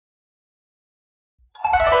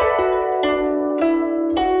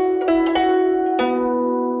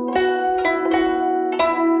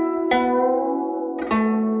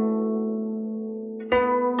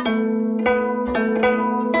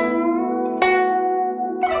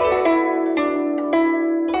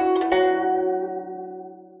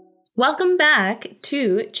Welcome back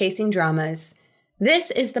to Chasing Dramas. This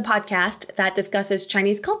is the podcast that discusses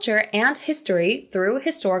Chinese culture and history through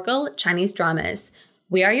historical Chinese dramas.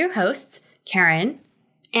 We are your hosts, Karen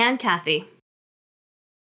and Kathy.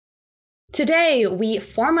 Today, we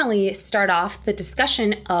formally start off the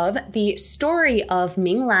discussion of the story of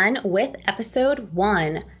Ming Lan with episode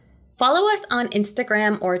 1. Follow us on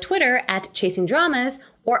Instagram or Twitter at Chasing Dramas,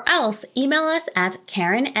 or else email us at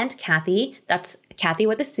Karen and Kathy, that's Kathy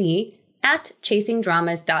with a C, at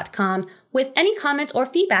chasingdramas.com with any comments or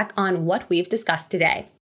feedback on what we've discussed today.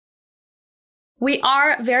 We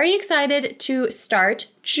are very excited to start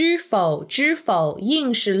知否知否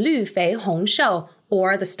应是绿肥红瘦,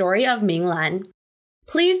 or the story of Ming Lan.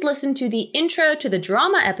 Please listen to the intro to the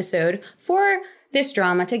drama episode for this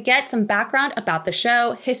drama to get some background about the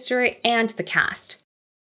show, history, and the cast.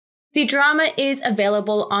 The drama is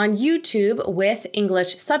available on YouTube with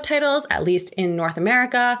English subtitles, at least in North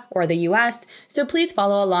America or the US, so please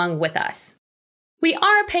follow along with us. We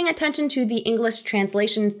are paying attention to the English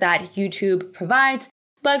translations that YouTube provides,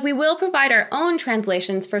 but we will provide our own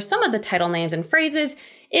translations for some of the title names and phrases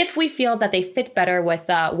if we feel that they fit better with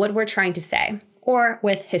what we're trying to say, or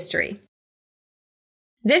with history.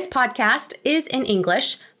 This podcast is in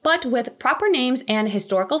English, but with proper names and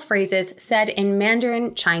historical phrases said in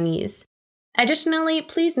Mandarin Chinese. Additionally,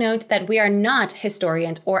 please note that we are not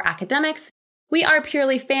historians or academics. We are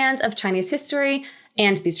purely fans of Chinese history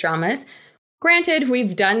and these dramas. Granted,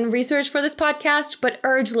 we've done research for this podcast, but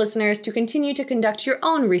urge listeners to continue to conduct your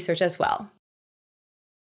own research as well.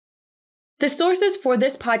 The sources for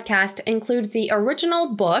this podcast include the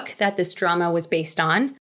original book that this drama was based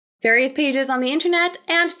on, various pages on the internet,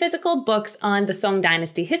 and physical books on the Song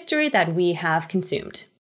Dynasty history that we have consumed.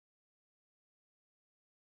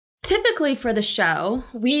 Typically for the show,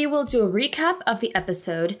 we will do a recap of the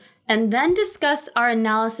episode and then discuss our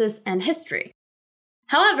analysis and history.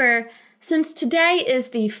 However, since today is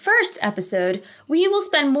the first episode, we will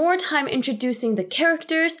spend more time introducing the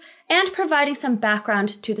characters and providing some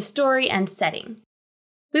background to the story and setting.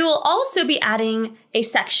 We will also be adding a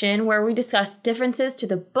section where we discuss differences to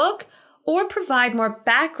the book or provide more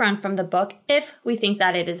background from the book if we think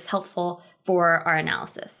that it is helpful for our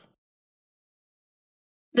analysis.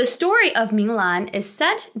 The story of Ming Lan is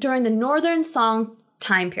set during the Northern Song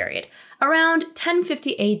time period, around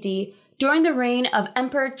 1050 AD, during the reign of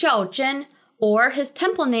Emperor Zhao Zhen, or his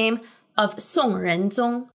temple name of Song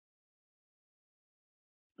Renzong.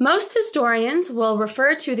 Most historians will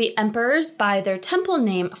refer to the emperors by their temple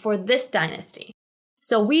name for this dynasty.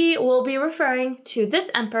 So we will be referring to this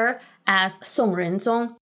emperor as Song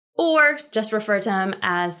Renzong, or just refer to him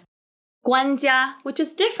as Guanjia, which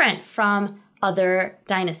is different from other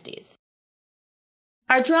dynasties.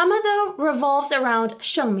 Our drama, though, revolves around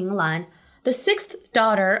Sheng Minglan, the sixth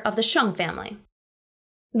daughter of the Sheng family.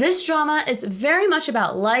 This drama is very much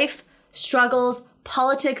about life, struggles,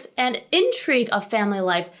 politics, and intrigue of family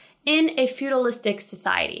life in a feudalistic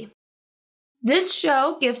society. This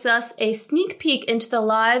show gives us a sneak peek into the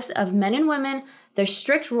lives of men and women, their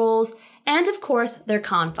strict rules, and of course, their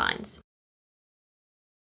confines.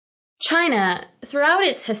 China, throughout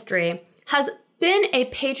its history, has been a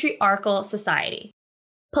patriarchal society.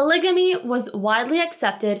 Polygamy was widely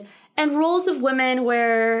accepted, and roles of women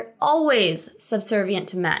were always subservient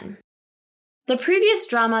to men. The previous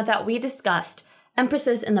drama that we discussed,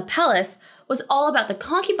 Empresses in the Palace, was all about the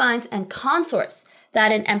concubines and consorts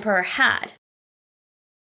that an emperor had.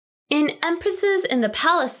 In Empresses in the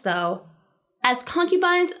Palace, though, as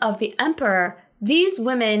concubines of the emperor, these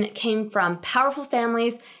women came from powerful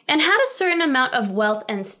families and had a certain amount of wealth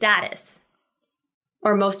and status.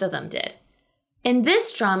 Or most of them did. In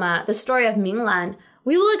this drama, the story of Ming Lan,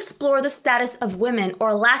 we will explore the status of women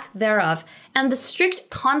or lack thereof and the strict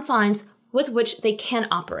confines with which they can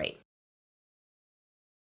operate.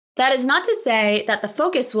 That is not to say that the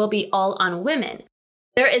focus will be all on women.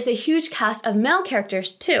 There is a huge cast of male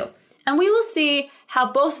characters too, and we will see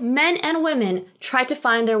how both men and women try to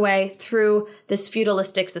find their way through this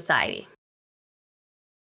feudalistic society.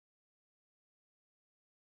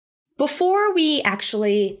 Before we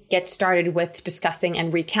actually get started with discussing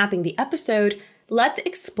and recapping the episode, let's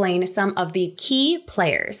explain some of the key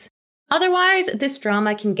players. Otherwise, this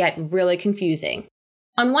drama can get really confusing.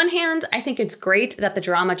 On one hand, I think it's great that the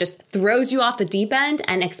drama just throws you off the deep end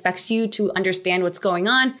and expects you to understand what's going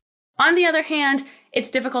on. On the other hand,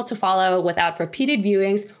 it's difficult to follow without repeated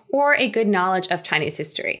viewings or a good knowledge of Chinese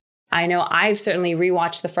history. I know I've certainly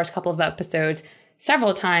rewatched the first couple of episodes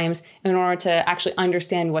several times in order to actually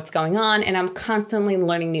understand what's going on, and I'm constantly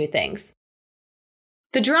learning new things.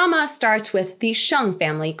 The drama starts with the Sheng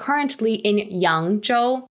family currently in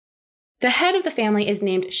Yangzhou. The head of the family is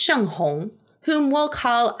named Sheng Hong, whom we'll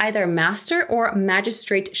call either Master or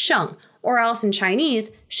Magistrate Sheng, or else in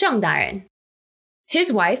Chinese, Sheng Daren.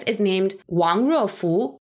 His wife is named Wang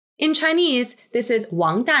Ruofu. In Chinese, this is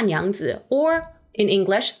Wang Danyangzi, or in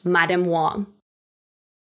English, Madame Wang.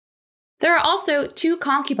 There are also two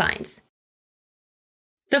concubines.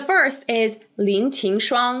 The first is Lin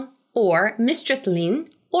Qingshuang, or Mistress Lin,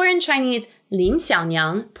 or in Chinese, Lin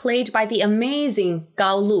Xiangyang, played by the amazing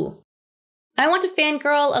Gao Lu. I want to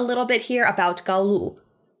fangirl a little bit here about Gao Lu.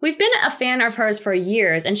 We've been a fan of hers for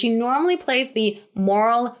years, and she normally plays the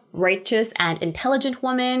moral, righteous, and intelligent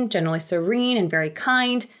woman, generally serene and very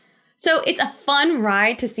kind. So it's a fun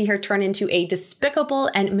ride to see her turn into a despicable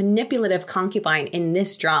and manipulative concubine in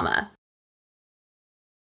this drama.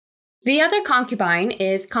 The other concubine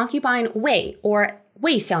is concubine Wei, or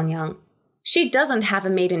Wei Xiangyang. She doesn't have a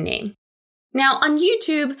maiden name. Now, on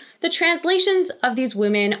YouTube, the translations of these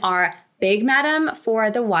women are Big Madam for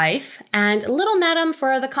the wife and Little Madam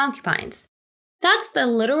for the concubines. That's the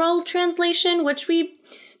literal translation, which we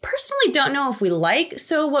personally don't know if we like.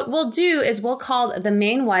 So what we'll do is we'll call the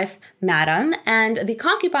main wife Madam and the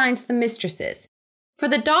concubines the mistresses. For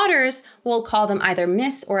the daughters, we'll call them either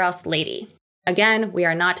Miss or else Lady. Again, we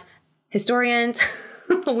are not historians,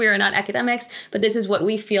 we are not academics, but this is what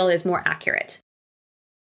we feel is more accurate.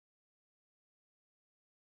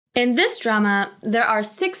 In this drama, there are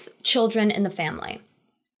 6 children in the family.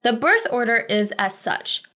 The birth order is as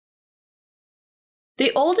such.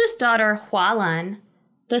 The oldest daughter, Hualan,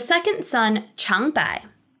 the second son, Changbai,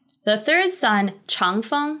 the third son,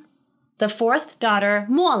 Changfeng, the fourth daughter,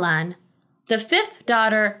 Molan, the fifth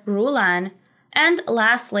daughter, Rulan, and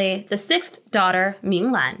lastly, the sixth daughter,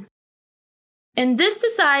 Minglan. In this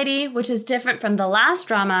society, which is different from the last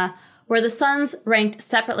drama, where the sons ranked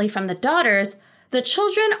separately from the daughters, the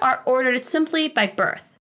children are ordered simply by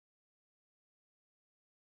birth.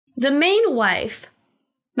 The main wife,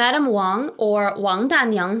 Madame Wang, or Wang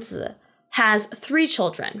Danyangzi, has 3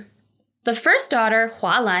 children. The first daughter,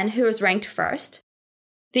 Hualan, who is ranked first,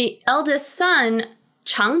 the eldest son,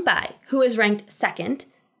 Changbai, who is ranked second,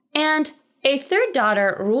 and a third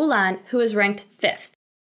daughter, Rulan, who is ranked 5th.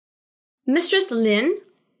 Mistress Lin,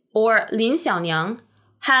 or Lin Xiaonyang,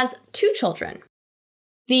 has 2 children.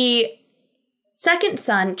 The second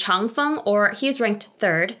son, Changfeng, or he's ranked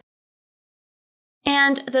 3rd,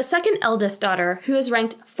 and the second eldest daughter, who is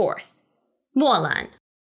ranked 4th, Molan.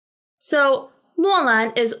 So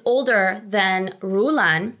Molan is older than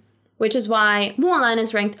Rulan, which is why Molan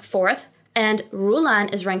is ranked 4th and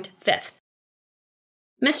Rulan is ranked 5th.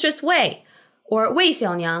 Mistress Wei, or Wei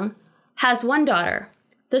Xiaonyang, has 1 daughter,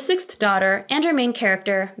 the 6th daughter, and her main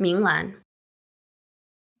character, Minglan.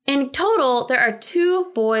 In total, there are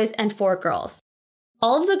 2 boys and 4 girls.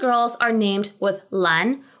 All of the girls are named with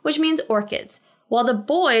Lan, which means orchids, while the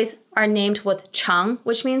boys are named with Chang,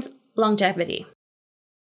 which means longevity.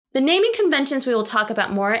 The naming conventions we will talk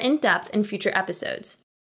about more in depth in future episodes.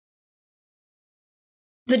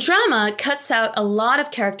 The drama cuts out a lot of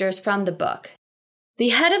characters from the book. The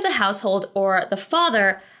head of the household, or the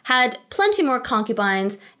father, had plenty more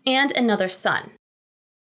concubines and another son.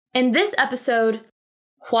 In this episode,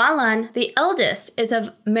 Hualan, the eldest, is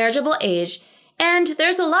of marriageable age, and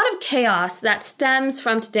there's a lot of chaos that stems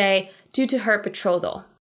from today due to her betrothal.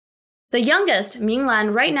 The youngest,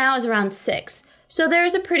 Minglan, right now is around 6, so there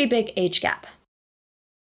is a pretty big age gap.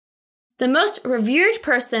 The most revered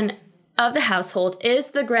person of the household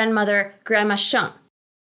is the grandmother, Grandma Sheng.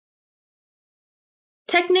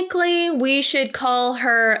 Technically, we should call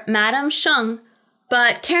her Madame Sheng,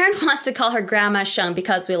 but Karen wants to call her Grandma Sheng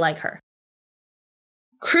because we like her.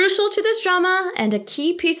 Crucial to this drama, and a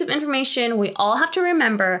key piece of information we all have to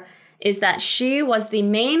remember, is that she was the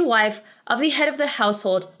main wife of the head of the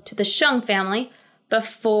household to the Sheng family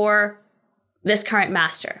before this current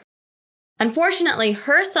master. Unfortunately,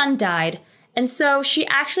 her son died, and so she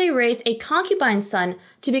actually raised a concubine son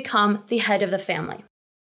to become the head of the family.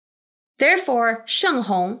 Therefore, Sheng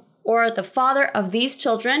Hong, or the father of these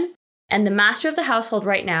children and the master of the household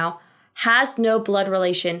right now, has no blood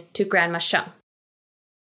relation to Grandma Sheng.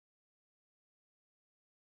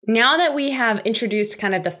 Now that we have introduced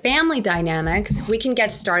kind of the family dynamics, we can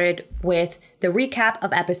get started with the recap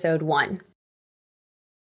of episode 1.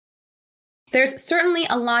 There's certainly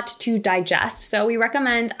a lot to digest, so we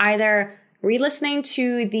recommend either re-listening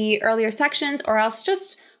to the earlier sections or else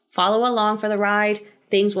just follow along for the ride.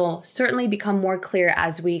 Things will certainly become more clear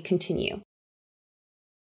as we continue.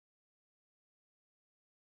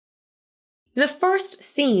 The first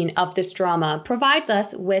scene of this drama provides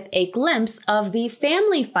us with a glimpse of the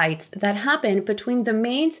family fights that happen between the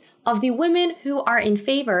maids of the women who are in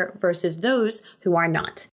favor versus those who are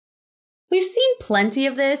not. We've seen plenty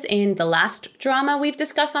of this in the last drama we've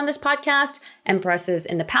discussed on this podcast, Empresses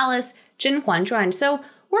in the Palace, Zhen Huan Zhuan, so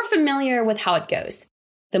we're familiar with how it goes.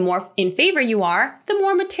 The more in favor you are, the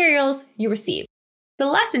more materials you receive. The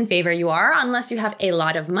less in favor you are, unless you have a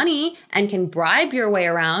lot of money and can bribe your way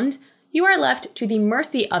around, you are left to the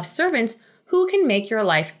mercy of servants who can make your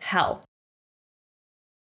life hell.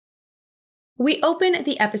 We open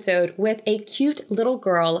the episode with a cute little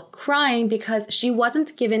girl crying because she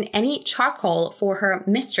wasn't given any charcoal for her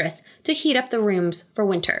mistress to heat up the rooms for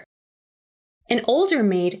winter. An older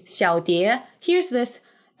maid, Xiao Die, hears this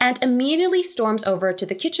and immediately storms over to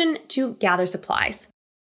the kitchen to gather supplies.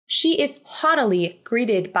 She is haughtily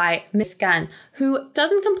greeted by Miss Gan, who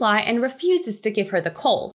doesn't comply and refuses to give her the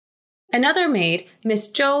coal. Another maid,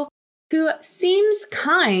 Miss Zhou, who seems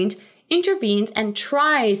kind, intervenes and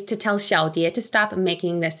tries to tell Xiao Die to stop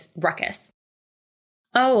making this ruckus.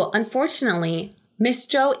 Oh, unfortunately, Miss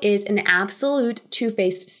Zhou is an absolute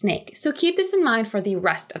two-faced snake, so keep this in mind for the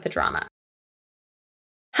rest of the drama.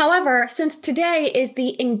 However, since today is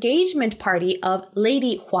the engagement party of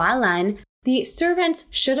Lady Hualan, the servants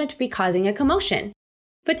shouldn't be causing a commotion.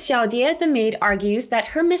 But Xiao Die, the maid, argues that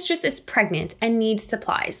her mistress is pregnant and needs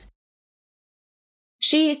supplies.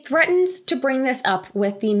 She threatens to bring this up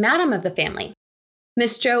with the madam of the family.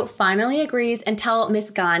 Miss Zhou finally agrees and tells Miss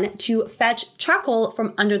Gan to fetch charcoal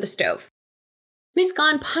from under the stove. Miss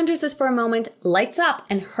Gan ponders this for a moment, lights up,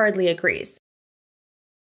 and hurriedly agrees.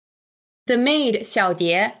 The maid, Xiao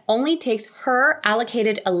Die, only takes her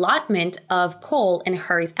allocated allotment of coal and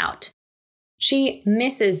hurries out. She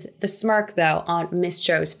misses the smirk, though, on Miss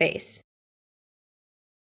Zhou's face.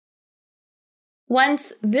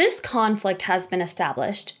 Once this conflict has been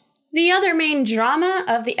established, the other main drama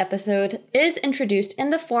of the episode is introduced in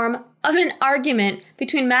the form of an argument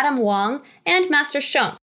between Madame Wang and Master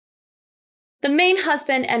Sheng, the main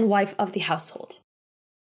husband and wife of the household.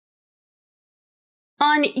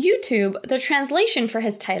 On YouTube, the translation for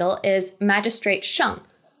his title is Magistrate Sheng,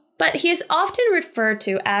 but he is often referred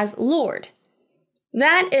to as Lord.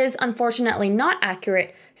 That is unfortunately not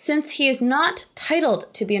accurate since he is not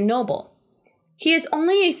titled to be a noble. He is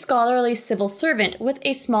only a scholarly civil servant with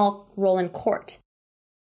a small role in court.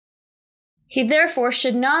 He therefore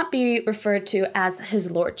should not be referred to as his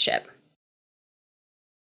lordship.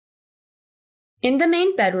 In the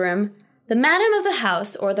main bedroom, the madam of the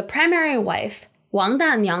house, or the primary wife, Wang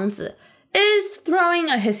Danyangzi, is throwing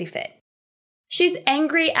a hissy fit. She's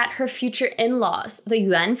angry at her future in-laws, the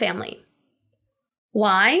Yuan family.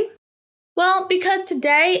 Why? Well, because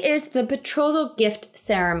today is the betrothal gift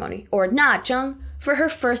ceremony, or nazheng, for her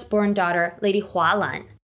firstborn daughter, Lady Hualan.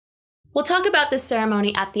 We'll talk about this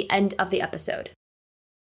ceremony at the end of the episode.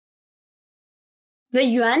 The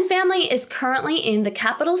Yuan family is currently in the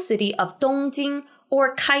capital city of Dongjing,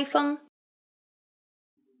 or Kaifeng.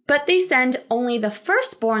 But they send only the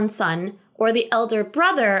firstborn son, or the elder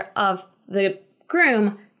brother of the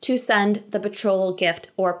groom, to send the betrothal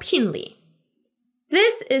gift, or pinli.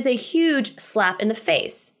 This is a huge slap in the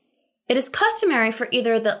face. It is customary for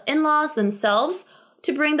either the in-laws themselves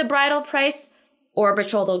to bring the bridal price or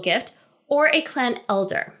betrothal gift, or a clan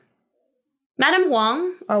elder. Madame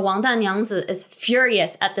Wang, or Wang Danyangzi, is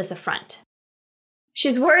furious at this affront.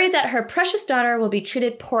 She's worried that her precious daughter will be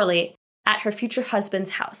treated poorly at her future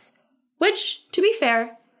husband's house, which, to be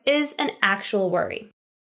fair, is an actual worry.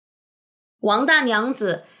 Wang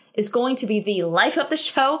Danyangzi is going to be the life of the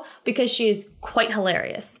show because she is quite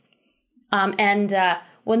hilarious.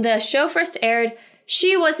 When the show first aired,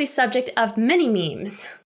 she was the subject of many memes.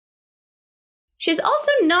 She's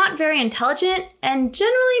also not very intelligent and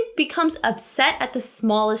generally becomes upset at the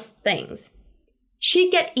smallest things.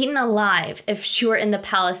 She'd get eaten alive if she were in the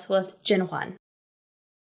palace with Zhen Huan.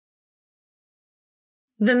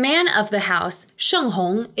 The man of the house, Sheng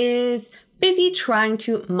Hong, is busy trying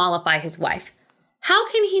to mollify his wife. How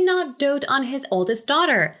can he not dote on his oldest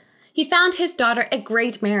daughter? He found his daughter a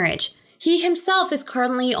great marriage. He himself is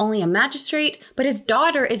currently only a magistrate, but his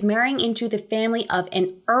daughter is marrying into the family of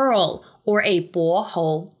an earl, or a bo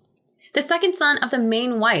hou. The second son of the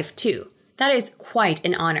main wife, too. That is quite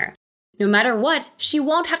an honor. No matter what, she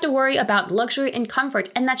won't have to worry about luxury and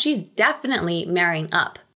comfort, and that she's definitely marrying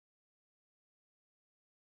up.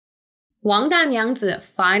 Wang Danyangzi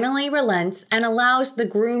finally relents and allows the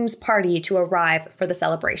groom's party to arrive for the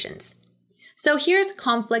celebrations. So here's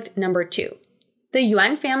conflict number 2. The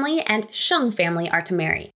Yuan family and Sheng family are to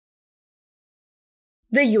marry.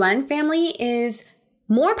 The Yuan family is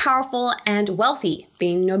more powerful and wealthy,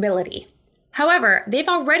 being nobility. However, they've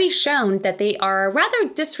already shown that they are rather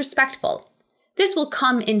disrespectful. This will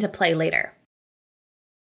come into play later.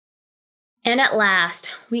 And at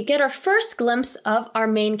last, we get our first glimpse of our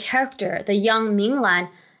main character, the young Minglan,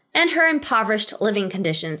 and her impoverished living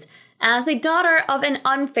conditions as a daughter of an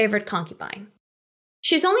unfavored concubine.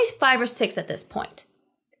 She's only 5 or 6 at this point.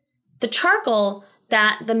 The charcoal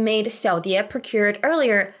that the maid Xiaodie procured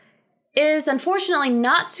earlier is unfortunately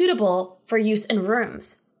not suitable for use in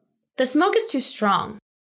rooms. The smoke is too strong.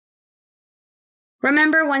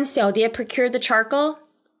 Remember when Xiaodie procured the charcoal?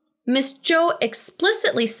 Miss Zhou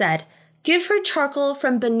explicitly said, "Give her charcoal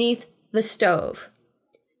from beneath the stove."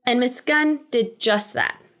 And Miss Gan did just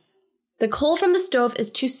that. The coal from the stove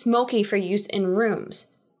is too smoky for use in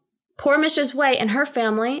rooms. Poor Mistress Wei and her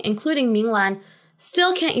family, including Minglan,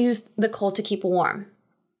 still can't use the coal to keep warm.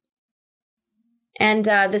 And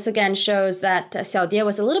this again shows that Xiaodie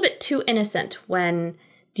was a little bit too innocent when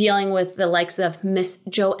dealing with the likes of Miss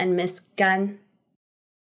Zhou and Miss Gan.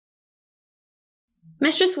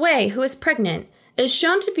 Mistress Wei, who is pregnant, is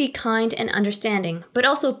shown to be kind and understanding, but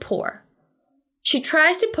also poor. She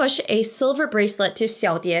tries to push a silver bracelet to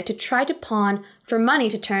Xiaodie to try to pawn for money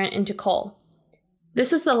to turn into coal.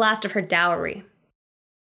 This is the last of her dowry.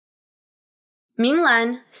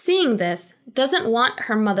 Minglan, seeing this, doesn't want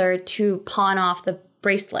her mother to pawn off the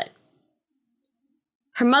bracelet.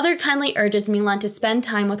 Her mother kindly urges Minglan to spend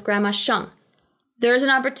time with Grandma Sheng. There is an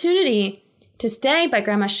opportunity to stay by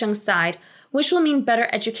Grandma Sheng's side, which will mean better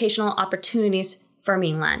educational opportunities for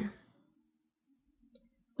Minglan.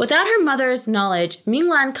 Without her mother's knowledge,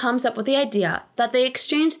 Minglan comes up with the idea that they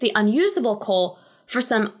exchange the unusable coal for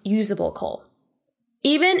some usable coal.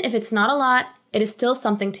 Even if it's not a lot, it is still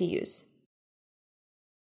something to use.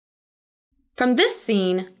 From this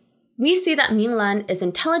scene, we see that Minglan is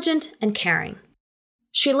intelligent and caring.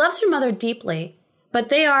 She loves her mother deeply, but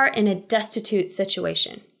they are in a destitute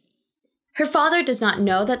situation. Her father does not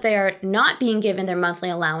know that they are not being given their monthly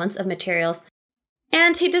allowance of materials,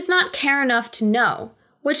 and he does not care enough to know,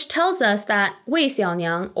 which tells us that Wei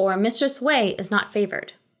Xiaoniang, or Mistress Wei, is not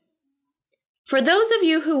favored. For those of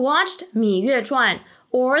you who watched Mi Yue Zhuan,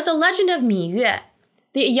 or The Legend of Mi Yue,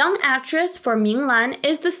 the young actress for Minglan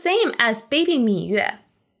is the same as baby Mi Yue.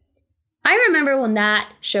 I remember when that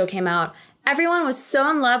show came out, everyone was so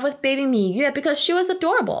in love with baby Mi Yue because she was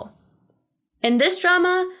adorable. In this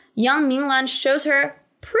drama, young Minglan shows her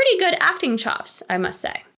pretty good acting chops, I must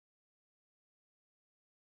say.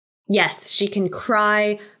 Yes, she can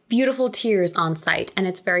cry beautiful tears on sight, and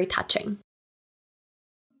it's very touching.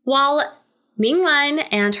 While Minglan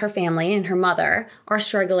and her family and her mother are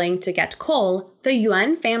struggling to get coal, the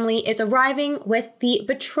Yuan family is arriving with the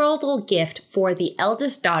betrothal gift for the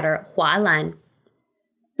eldest daughter, Hua Lan.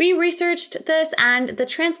 We researched this, and the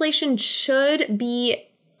translation should be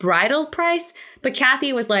bridal price, but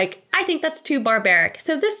Kathy was like, I think that's too barbaric.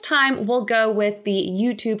 So this time we'll go with the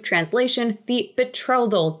YouTube translation, the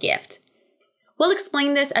betrothal gift. We'll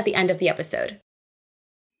explain this at the end of the episode.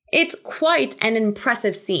 It's quite an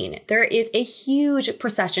impressive scene. There is a huge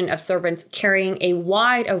procession of servants carrying a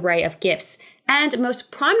wide array of gifts, and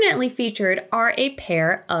most prominently featured are a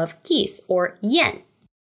pair of geese, or yan.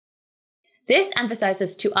 This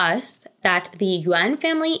emphasizes to us that the Yuan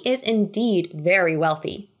family is indeed very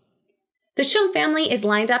wealthy. The Sheng family is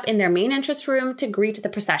lined up in their main entrance room to greet the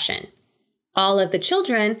procession. All of the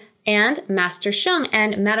children and Master Sheng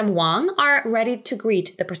and Madame Wang are ready to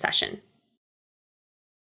greet the procession.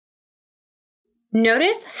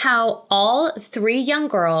 Notice how all 3 young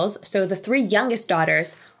girls, so the 3 youngest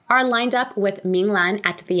daughters, are lined up with Minglan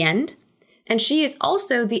at the end, and she is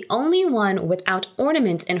also the only one without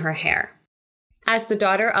ornaments in her hair. As the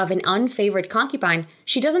daughter of an unfavored concubine,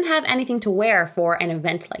 she doesn't have anything to wear for an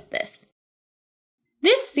event like this.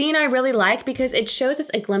 This scene I really like because it shows us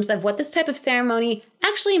a glimpse of what this type of ceremony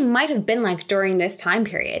actually might have been like during this time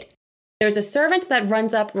period. There's a servant that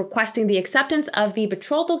runs up requesting the acceptance of the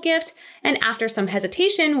betrothal gift, and after some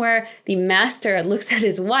hesitation where the master looks at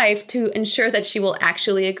his wife to ensure that she will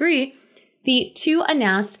actually agree, the 2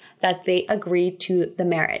 announced that they agreed to the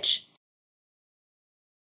marriage.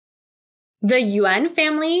 The Yuan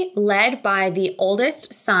family, led by the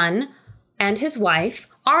oldest son and his wife,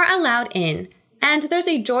 are allowed in, and there's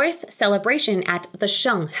a joyous celebration at the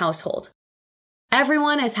Sheng household.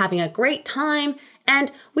 Everyone is having a great time,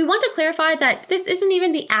 and we want to clarify that this isn't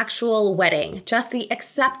even the actual wedding, just the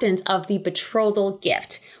acceptance of the betrothal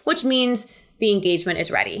gift, which means the engagement is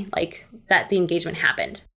ready, like that the engagement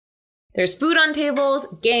happened. There's food on tables,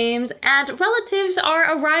 games, and relatives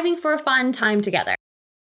are arriving for a fun time together.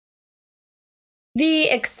 The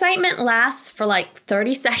excitement lasts for like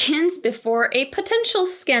 30 seconds before a potential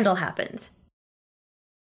scandal happens.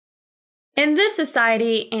 In this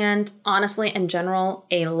society, and honestly in general,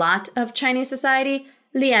 a lot of Chinese society,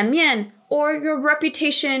 脸面, or your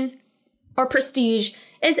reputation or prestige,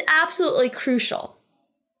 is absolutely crucial.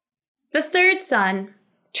 The third son,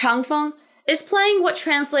 Chang Feng, is playing what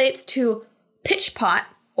translates to pitch pot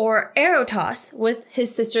or arrow toss with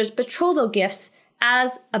his sister's betrothal gifts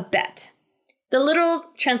as a bet. The literal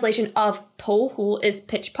translation of 投壶 is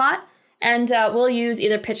pitch pot, and we'll use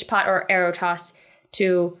either pitch pot or arrow toss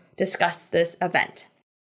to discuss this event.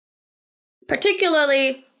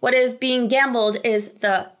 Particularly, what is being gambled is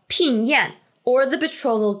the 聘宴, or the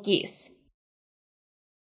betrothal geese.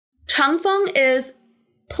 Chang Feng is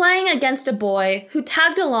playing against a boy who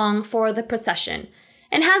tagged along for the procession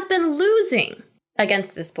and has been losing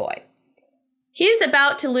against this boy. He's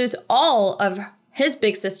about to lose all of his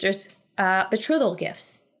big sister's betrothal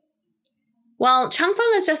gifts. While Chang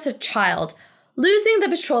Feng is just a child, losing the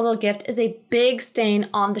betrothal gift is a big stain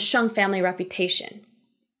on the Sheng family reputation.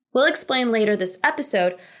 We'll explain later this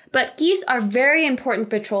episode, but geese are very important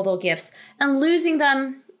betrothal gifts, and losing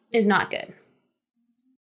them is not good.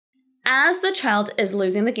 As the child is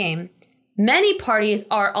losing the game, many parties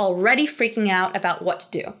are already freaking out about what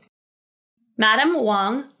to do. Madame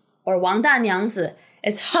Wang, or Wang Danyangzi,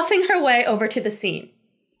 is huffing her way over to the scene.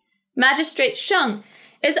 Magistrate Sheng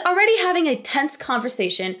is already having a tense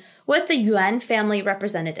conversation with the Yuan family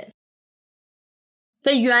representative.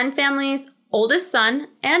 The Yuan family's oldest son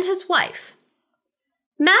and his wife.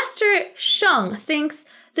 Master Sheng thinks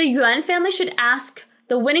the Yuan family should ask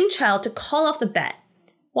the winning child to call off the bet,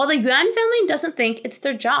 while the Yuan family doesn't think it's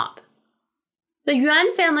their job. The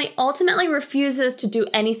Yuan family ultimately refuses to do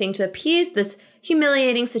anything to appease this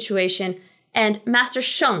humiliating situation, and Master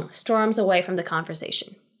Sheng storms away from the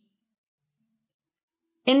conversation.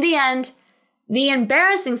 In the end, the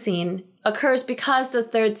embarrassing scene occurs because the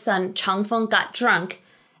third son, Chang Feng, got drunk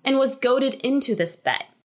and was goaded into this bet.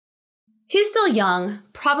 He's still young,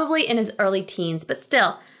 probably in his early teens, but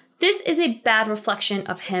still, this is a bad reflection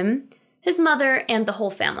of him, his mother, and the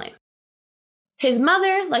whole family. His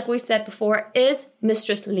mother, like we said before, is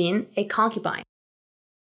Mistress Lin, a concubine.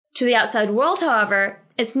 To the outside world, however,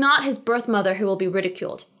 it's not his birth mother who will be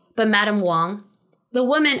ridiculed, but Madame Wang, the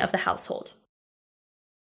woman of the household.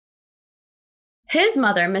 His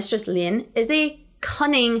mother, Mistress Lin, is a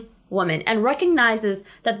cunning woman and recognizes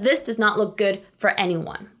that this does not look good for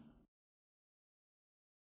anyone.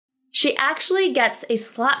 She actually gets a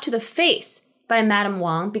slap to the face by Madame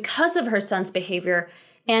Wang because of her son's behavior,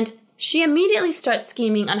 and she immediately starts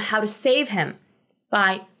scheming on how to save him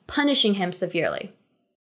by punishing him severely.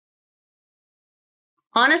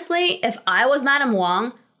 Honestly, if I was Madame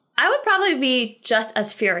Wang, I would probably be just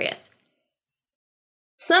as furious.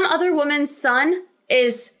 Some other woman's son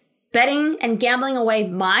is betting and gambling away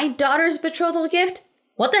my daughter's betrothal gift?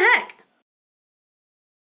 What the heck?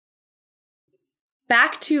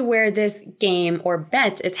 Back to where this game or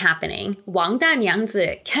bet is happening, Wang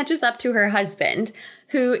Danyangzi catches up to her husband,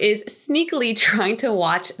 who is sneakily trying to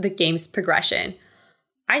watch the game's progression.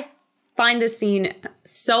 I find this scene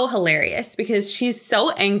so hilarious because she's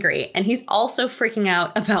so angry and he's also freaking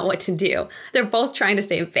out about what to do. They're both trying to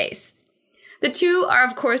save face. The two are,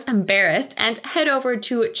 of course, embarrassed and head over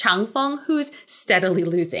to Chang Feng, who's steadily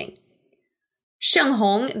losing. Sheng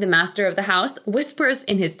Hong, the master of the house, whispers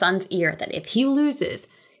in his son's ear that if he loses,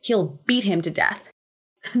 he'll beat him to death.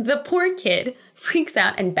 The poor kid freaks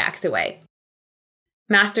out and backs away.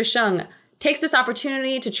 Master Sheng takes this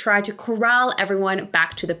opportunity to try to corral everyone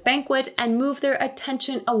back to the banquet and move their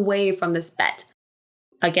attention away from this bet,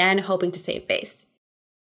 again hoping to save face.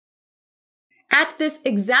 At this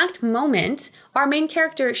exact moment, our main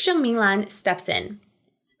character, Sheng Minglan, steps in.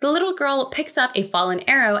 The little girl picks up a fallen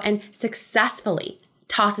arrow and successfully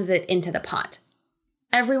tosses it into the pot.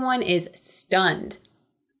 Everyone is stunned.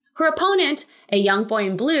 Her opponent, a young boy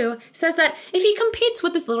in blue, says that if he competes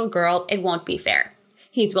with this little girl, it won't be fair.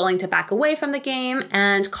 He's willing to back away from the game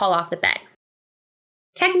and call off the bet.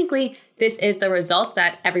 Technically, this is the result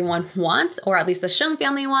that everyone wants, or at least the Sheng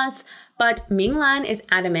family wants, but Minglan is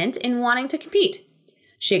adamant in wanting to compete.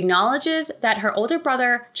 She acknowledges that her older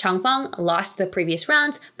brother, Chang Feng, lost the previous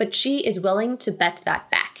rounds, but she is willing to bet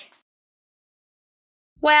that back.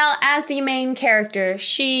 Well, as the main character,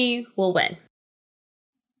 she will win.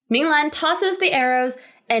 Minglan tosses the arrows,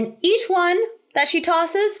 and each one that she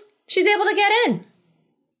tosses, she's able to get in.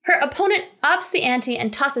 Her opponent ups the ante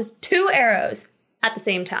and tosses 2 arrows at the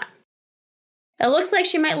same time. It looks like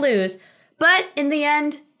she might lose, but in the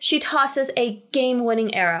end, she tosses a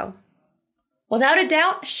game-winning arrow. Without a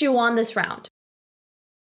doubt, she won this round.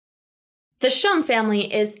 The Sheng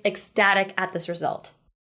family is ecstatic at this result.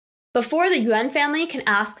 Before the Yuan family can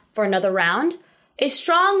ask for another round, a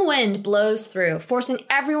strong wind blows through, forcing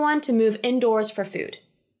everyone to move indoors for food.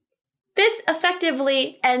 This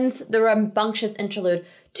effectively ends the rambunctious interlude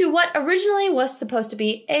to what originally was supposed to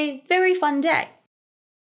be a very fun day.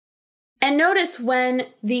 And notice when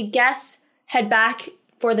the guests head back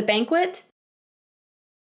for the banquet,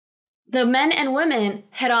 the men and women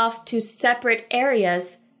head off to separate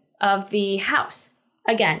areas of the house.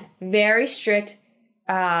 Again, very strict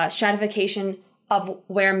stratification of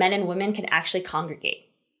where men and women can actually congregate.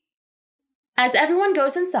 As everyone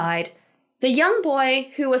goes inside, the young boy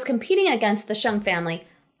who was competing against the Sheng family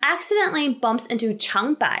accidentally bumps into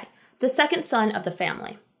Chang Bai, the second son of the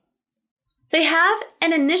family. They have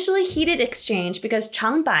an initially heated exchange because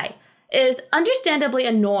Chang Bai is understandably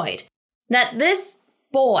annoyed that this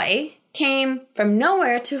boy came from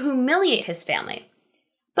nowhere to humiliate his family,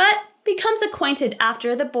 but becomes acquainted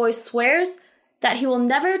after the boy swears that he will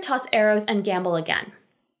never toss arrows and gamble again.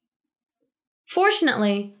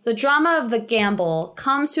 Fortunately, the drama of the gamble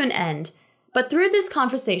comes to an end, but through this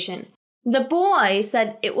conversation, the boy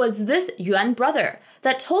said it was this Yuan brother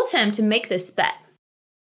that told him to make this bet.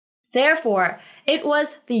 Therefore, it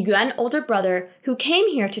was the Yuan older brother who came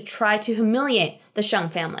here to try to humiliate the Sheng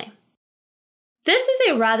family. This is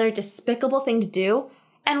a rather despicable thing to do,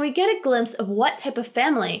 and we get a glimpse of what type of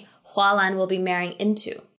family Hualan will be marrying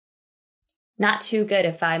into. Not too good,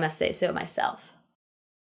 if I must say so myself.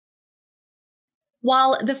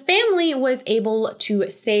 While the family was able to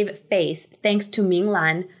save face thanks to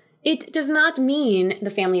Minglan, it does not mean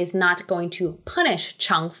the family is not going to punish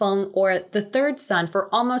Changfeng or the third son for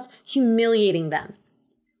almost humiliating them.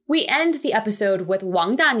 We end the episode with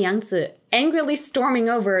Wang Danyangzi angrily storming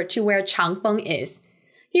over to where Changfeng is.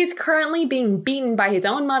 He is currently being beaten by his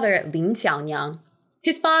own mother, Lin Xiaonyang.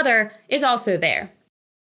 His father is also there.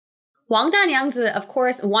 Wang Danyangzi, of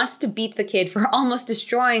course, wants to beat the kid for almost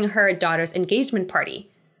destroying her daughter's engagement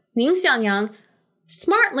party. Lin Xiaonyang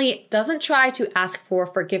smartly doesn't try to ask for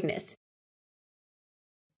forgiveness.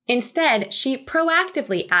 Instead, she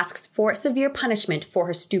proactively asks for severe punishment for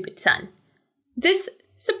her stupid son. This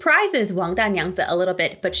surprises Wang Danyangzi a little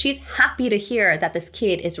bit, but she's happy to hear that this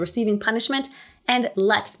kid is receiving punishment and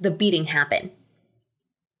lets the beating happen.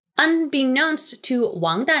 Unbeknownst to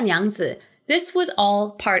Wang Danyangzi, this was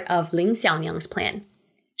all part of Lin Xiaonyang's plan.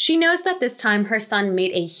 She knows that this time her son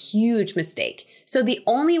made a huge mistake, so the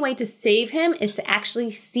only way to save him is to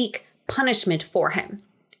actually seek punishment for him.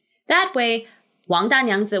 That way, Wang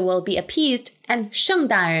Danyangzi will be appeased and Sheng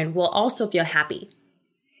Daren will also feel happy.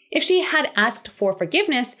 If she had asked for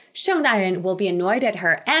forgiveness, Sheng Daren will be annoyed at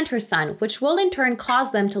her and her son, which will in turn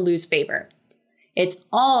cause them to lose favor. It's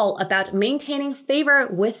all about maintaining favor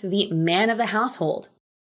with the man of the household.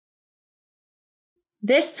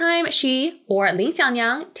 This time, she, or Lin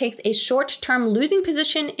Xiaonyang, takes a short-term losing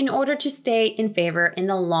position in order to stay in favor in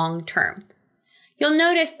the long term. You'll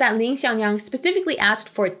notice that Lin Xiaonyang specifically asked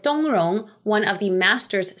for Dongrong, one of the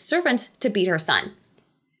master's servants, to beat her son.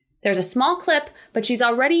 There's a small clip, but she's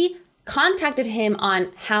already contacted him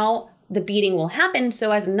on how the beating will happen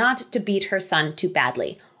so as not to beat her son too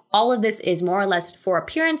badly. All of this is more or less for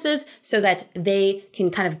appearances so that they can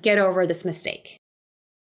kind of get over this mistake.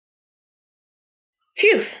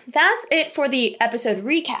 Phew, that's it for the episode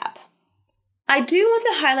recap. I do want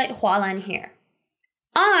to highlight Hualan here.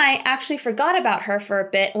 I actually forgot about her for a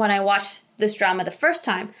bit when I watched this drama the first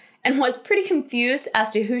time and was pretty confused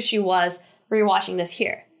as to who she was rewatching this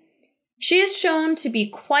here. She is shown to be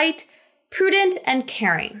quite prudent and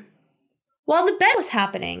caring. While the bet was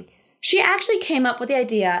happening, she actually came up with the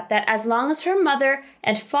idea that as long as her mother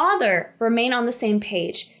and father remain on the same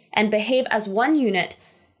page and behave as one unit,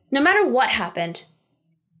 no matter what happened,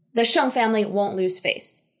 the Sheng family won't lose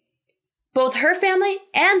face. Both her family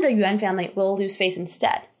and the Yuan family will lose face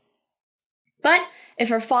instead. But if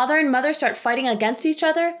her father and mother start fighting against each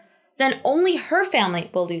other, then only her family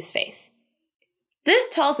will lose face.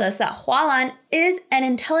 This tells us that Hualan is an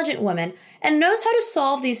intelligent woman and knows how to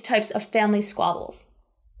solve these types of family squabbles.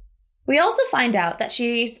 We also find out that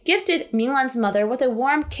she's gifted Minglan's mother with a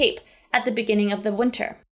warm cape at the beginning of the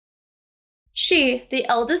winter. She, the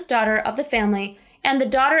eldest daughter of the family, and the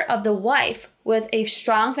daughter of the wife with a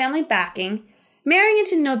strong family backing, marrying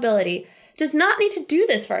into nobility, does not need to do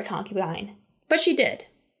this for a concubine, but she did.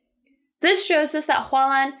 This shows us that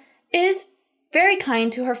Hualan is very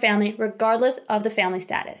kind to her family regardless of the family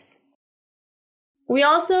status. We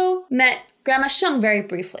also met Grandma Sheng very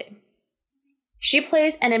briefly. She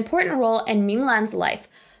plays an important role in Minglan's life,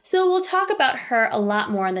 so we'll talk about her a lot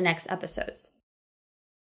more in the next episodes.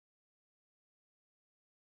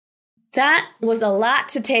 That was a lot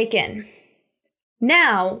to take in.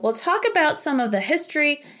 Now, we'll talk about some of the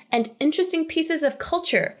history and interesting pieces of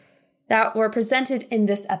culture that were presented in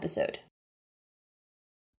this episode.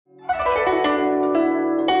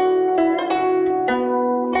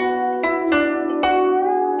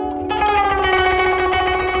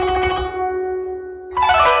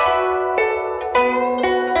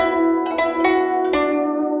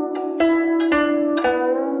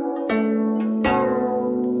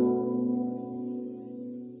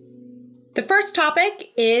 The first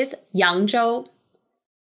topic is Yangzhou.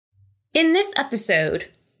 In this episode,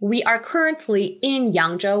 we are currently in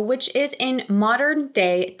Yangzhou, which is in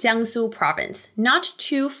modern-day Jiangsu province, not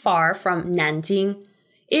too far from Nanjing.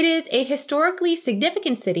 It is a historically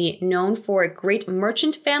significant city known for great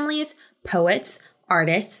merchant families, poets,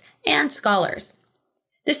 artists, and scholars.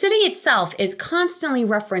 The city itself is constantly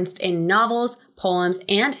referenced in novels, poems,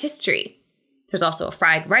 and history. There's also a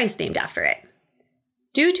fried rice named after it.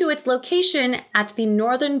 Due to its location at the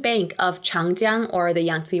northern bank of Changjiang, or the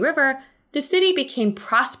Yangtze River, the city became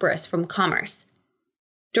prosperous from commerce.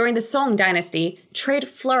 During the Song dynasty, trade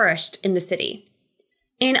flourished in the city.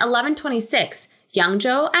 In 1126,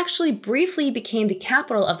 Yangzhou actually briefly became the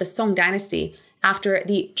capital of the Song dynasty after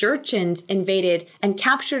the Jurchens invaded and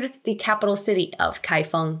captured the capital city of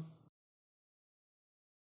Kaifeng.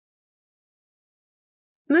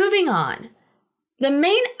 Moving on. The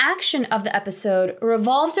main action of the episode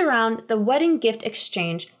revolves around the wedding gift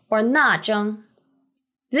exchange, or nazheng.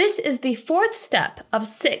 This is the fourth step of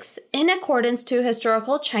 6 in accordance to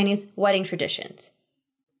historical Chinese wedding traditions.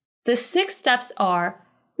 The 6 steps are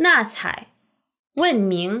nacai,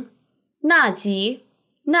 wenming, naji,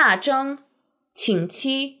 nazheng,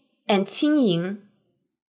 qingqi, and qingying.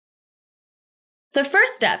 The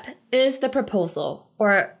first step is the proposal,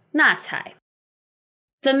 or nacai.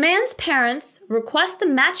 The man's parents request the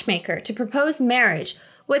matchmaker to propose marriage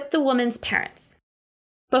with the woman's parents.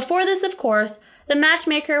 Before this, of course, the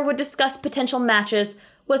matchmaker would discuss potential matches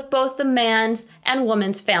with both the man's and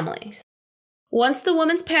woman's families. Once the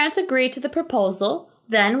woman's parents agree to the proposal,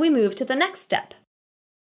 then we move to the next step,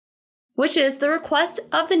 which is the request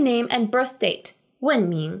of the name and birth date,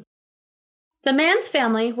 wenming. The man's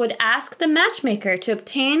family would ask the matchmaker to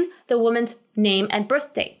obtain the woman's name and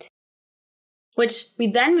birth date, which we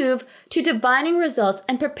then move to divining results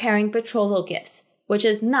and preparing betrothal gifts, which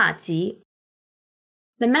is naji.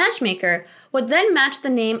 The matchmaker would then match the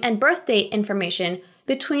name and birth date information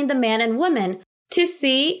between the man and woman to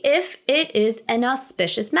see if it is an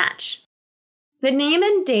auspicious match. The name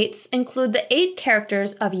and dates include the 8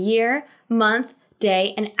 characters of year, month,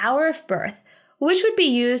 day, and hour of birth, which would be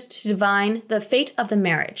used to divine the fate of the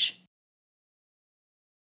marriage.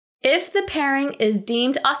 If the pairing is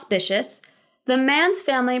deemed auspicious, the man's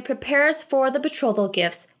family prepares for the betrothal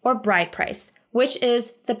gifts, or bride price, which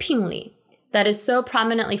is the pingli, that is so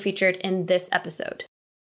prominently featured in this episode.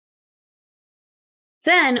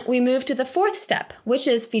 Then we move to the 4th step, which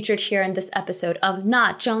is featured here in this episode of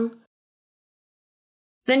nazheng.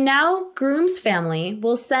 The now groom's family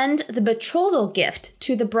will send the betrothal gift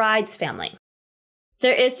to the bride's family.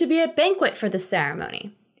 There is to be a banquet for the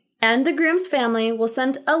ceremony, and the groom's family will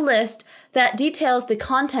send a list that details the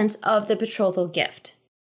contents of the betrothal gift.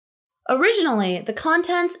 Originally, the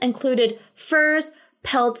contents included furs,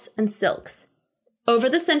 pelts, and silks. Over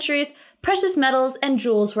the centuries, precious metals and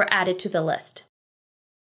jewels were added to the list.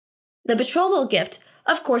 The betrothal gift,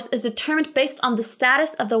 of course, is determined based on the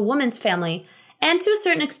status of the woman's family and, to a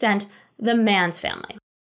certain extent, the man's family.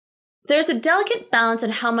 There's a delicate balance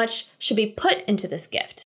in how much should be put into this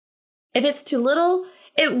gift. If it's too little,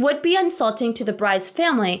 it would be insulting to the bride's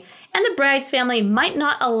family, and the bride's family might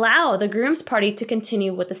not allow the groom's party to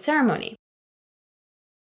continue with the ceremony.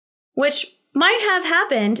 Which might have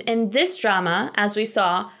happened in this drama, as we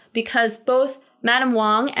saw, because both Madame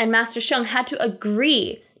Wang and Master Sheng had to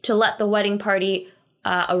agree to let the wedding party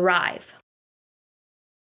arrive.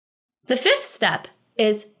 The 5th step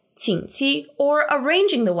is qingqi, or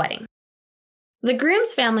arranging the wedding. The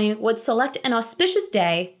groom's family would select an auspicious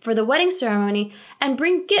day for the wedding ceremony and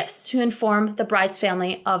bring gifts to inform the bride's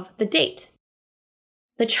family of the date.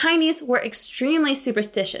 The Chinese were extremely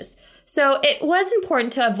superstitious, so it was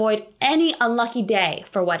important to avoid any unlucky day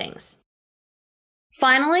for weddings.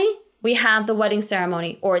 Finally, we have the wedding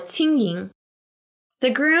ceremony, or qingying. The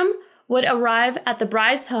groom would arrive at the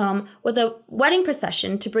bride's home with a wedding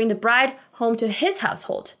procession to bring the bride home to his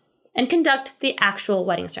household and conduct the actual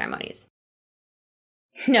wedding ceremonies.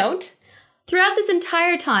 Note, throughout this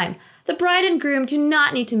entire time, the bride and groom do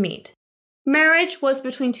not need to meet. Marriage was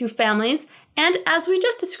between 2 families, and as we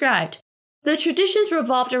just described, the traditions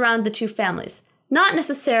revolved around the 2 families, not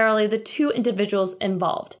necessarily the two individuals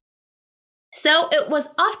involved. So it was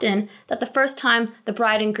often that the first time the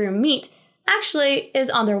bride and groom meet actually is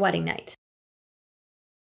on their wedding night.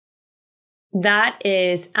 That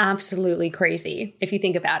is absolutely crazy if you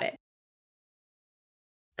think about it.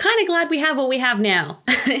 Kind of glad we have what we have now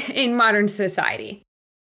in modern society.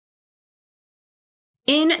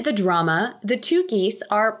 In the drama, the two geese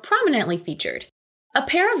are prominently featured. A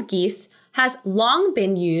pair of geese has long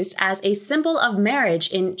been used as a symbol of marriage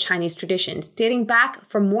in Chinese traditions, dating back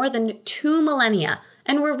for more than 2 millennia,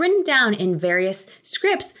 and were written down in various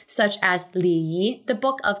scripts such as Li Yi, the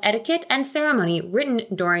book of etiquette and ceremony written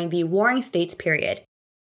during the Warring States period.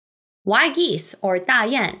 Why geese or Da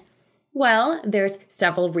Yan? Well, there's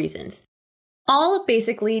several reasons. All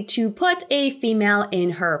basically to put a female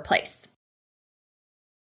in her place.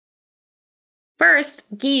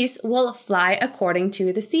 First, geese will fly according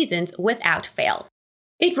to the seasons without fail.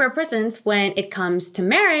 It represents when it comes to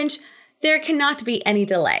marriage, there cannot be any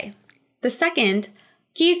delay. The second,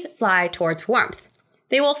 geese fly towards warmth.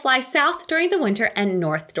 They will fly south during the winter and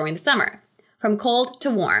north during the summer, from cold to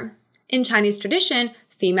warm. In Chinese tradition,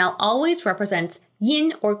 female always represents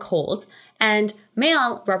yin or cold, and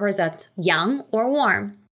male represents yang or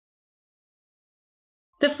warm.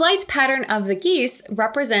 The flight pattern of the geese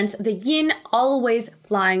represents the yin always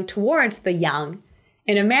flying towards the yang.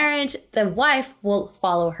 In a marriage, the wife will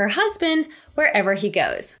follow her husband wherever he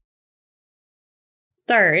goes.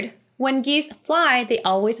 Third, when geese fly, they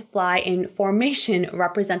always fly in formation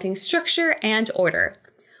representing structure and order.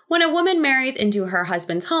 When a woman marries into her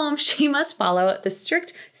husband's home, she must follow the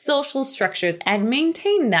strict social structures and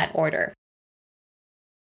maintain that order.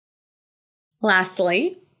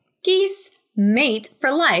 Lastly, geese mate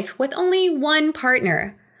for life with only one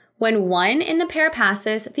partner. When one in the pair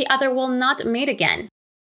passes, the other will not mate again.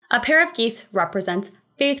 A pair of geese represents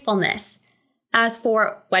faithfulness. As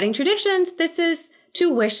for wedding traditions, this is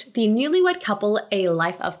to wish the newlywed couple a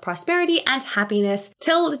life of prosperity and happiness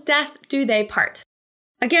till death do they part.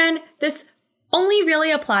 Again, this only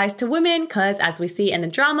really applies to women because, as we see in the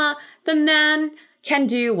drama, the man can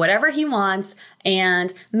do whatever he wants,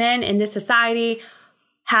 and men in this society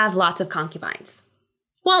have lots of concubines.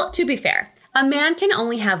 Well, to be fair, a man can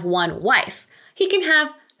only have one wife. He can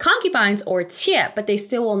have concubines or 妾, but they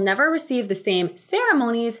still will never receive the same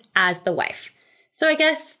ceremonies as the wife. So I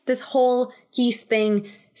guess this whole geese thing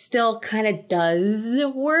still kind of does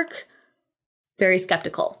work. Very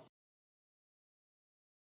skeptical.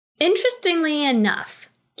 Interestingly enough,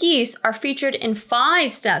 geese are featured in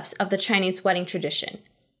 5 steps of the Chinese wedding tradition.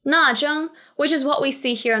 纳征, which is what we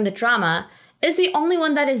see here in the drama, is the only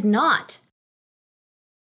one that is not.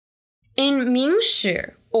 In Ming Shi,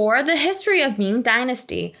 or the history of Ming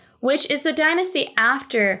Dynasty, which is the dynasty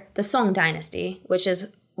after the Song Dynasty, which is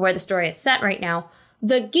where the story is set right now,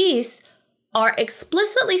 the geese are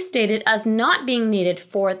explicitly stated as not being needed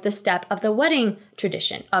for the step of the wedding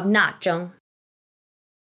tradition of 纳征.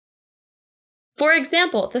 For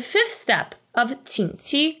example, the 5th step of 请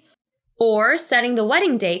期, or setting the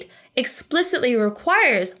wedding date, explicitly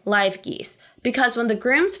requires live geese, because when the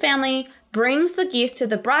groom's family brings the geese to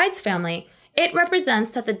the bride's family, it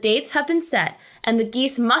represents that the dates have been set and the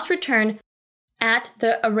geese must return at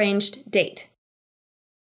the arranged date.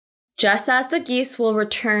 Just as the geese will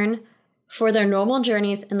return for their normal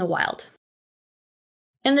journeys in the wild.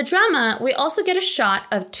 In the drama, we also get a shot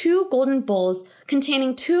of 2 golden bowls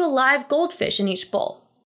containing 2 live goldfish in each bowl.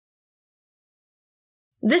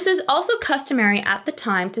 This is also customary at the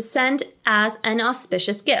time to send as an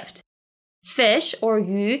auspicious gift. Fish, or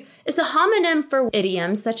yu, is a homonym for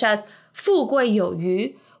idioms such as 富贵有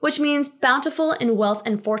余, which means bountiful in wealth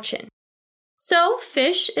and fortune. So,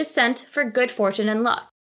 fish is sent for good fortune and luck.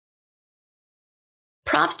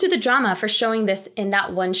 Props to the drama for showing this in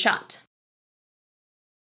that one shot.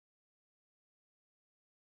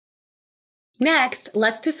 Next,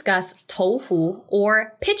 let's discuss 投壶,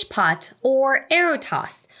 or pitch pot, or arrow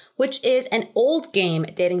toss, which is an old game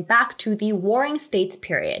dating back to the Warring States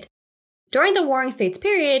period. During the Warring States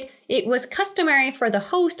period, it was customary for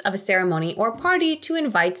the host of a ceremony or party to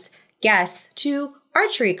invite guests to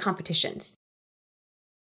archery competitions.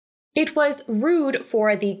 It was rude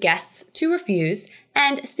for the guests to refuse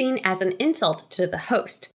and seen as an insult to the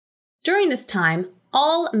host. During this time,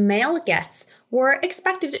 all male guests were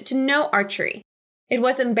expected to know archery. It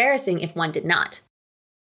was embarrassing if one did not.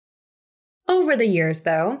 Over the years,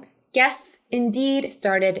 though, guests indeed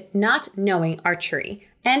started not knowing archery,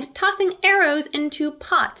 and tossing arrows into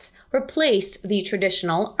pots replaced the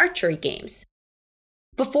traditional archery games.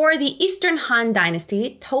 Before the Eastern Han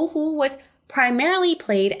Dynasty, 投壶 was primarily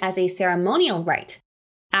played as a ceremonial rite.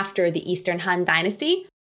 After the Eastern Han Dynasty,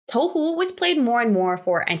 Touhu was played more and more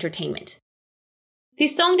for entertainment. The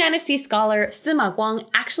Song Dynasty scholar Sima Guang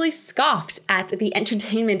actually scoffed at the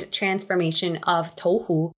entertainment transformation of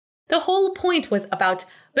Touhu. The whole point was about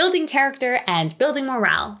building character and building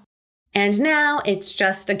morale. And now it's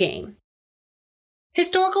just a game.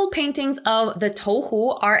 Historical paintings of the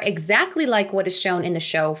Touhu are exactly like what is shown in the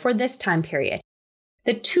show for this time period.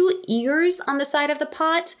 The two ears on the side of the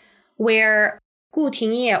pot, where Gu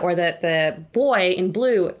Tingye, or the boy in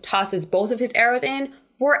blue, tosses both of his arrows in,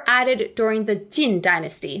 were added during the Jin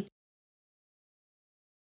Dynasty.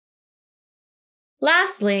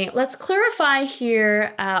 Lastly, let's clarify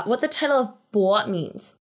here what the title of Bo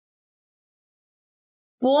means.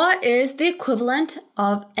 Bo is the equivalent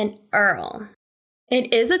of an earl.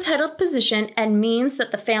 It is a titled position and means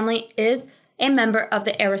that the family is a member of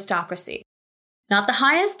the aristocracy. Not the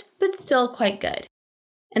highest, but still quite good.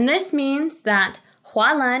 And this means that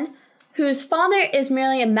Hualan, whose father is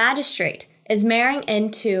merely a magistrate, is marrying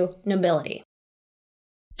into nobility.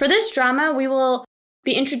 For this drama, we will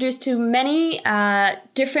be introduced to many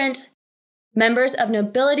different members of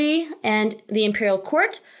nobility and the imperial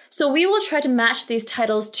court, so we will try to match these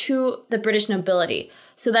titles to the British nobility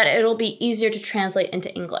so that it'll be easier to translate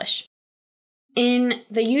into English. In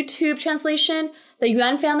the YouTube translation, the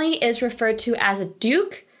Yuan family is referred to as a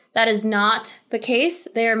duke. That is not the case.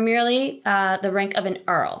 They are merely the rank of an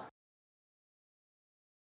earl.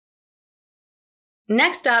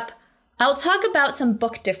 Next up, I'll talk about some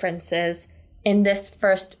book differences in this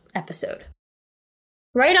first episode.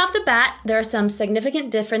 Right off the bat, there are some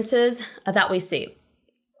significant differences that we see.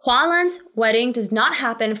 Hualan's wedding does not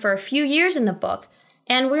happen for a few years in the book,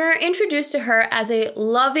 and we're introduced to her as a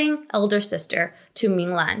loving elder sister to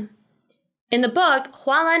Minglan. In the book,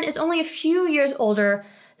 Hualan is only a few years older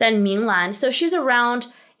than Minglan, so she's around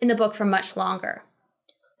in the book for much longer.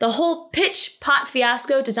 The whole pitch pot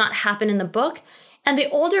fiasco does not happen in the book, and the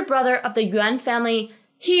older brother of the Yuan family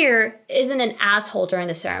here isn't an asshole during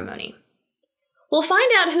the ceremony. We'll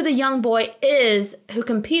find out who the young boy is who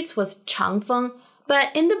competes with Chang Feng,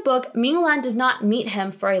 but in the book, Minglan does not meet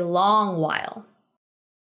him for a long while.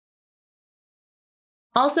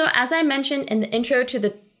 Also, as I mentioned in the intro to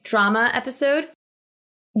the drama episode,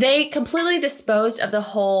 they completely disposed of the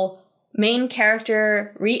whole main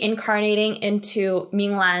character reincarnating into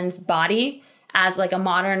Minglan's body as like a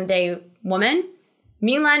modern day woman.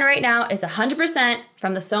 Minglan right now is 100%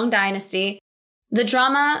 from the Song Dynasty. The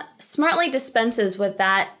drama smartly dispenses with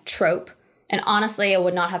that trope, and honestly, it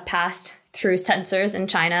would not have passed through censors in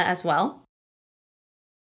China as well.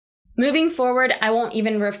 Moving forward, I won't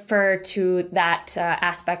even refer to that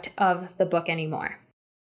aspect of the book anymore.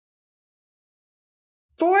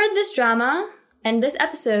 For this drama and this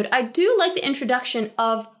episode, I do like the introduction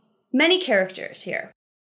of many characters here.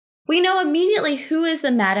 We know immediately who is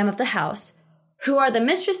the madam of the house, who are the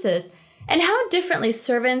mistresses, and how differently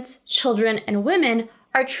servants, children, and women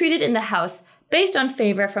are treated in the house based on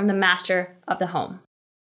favor from the master of the home.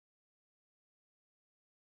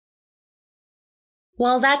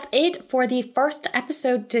 Well, that's it for the first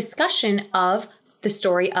episode discussion of the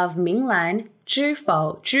story of Minglan, 知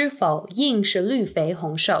否,知否,应是绿肥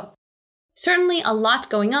红瘦. Certainly a lot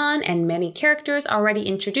going on and many characters already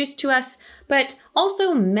introduced to us, but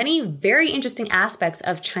also many very interesting aspects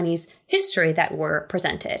of Chinese history that were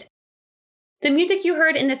presented. The music you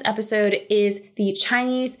heard in this episode is the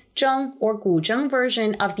Chinese zheng or guzheng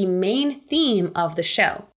version of the main theme of the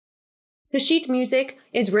show. The sheet music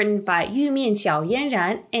is written by Yu Mian Xiao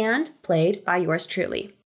Yanran and played by yours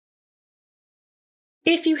truly.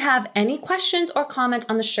 If you have any questions or comments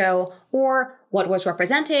on the show or what was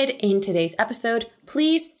represented in today's episode,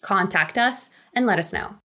 please contact us and let us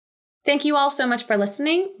know. Thank you all so much for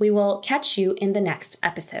listening. We will catch you in the next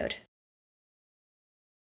episode.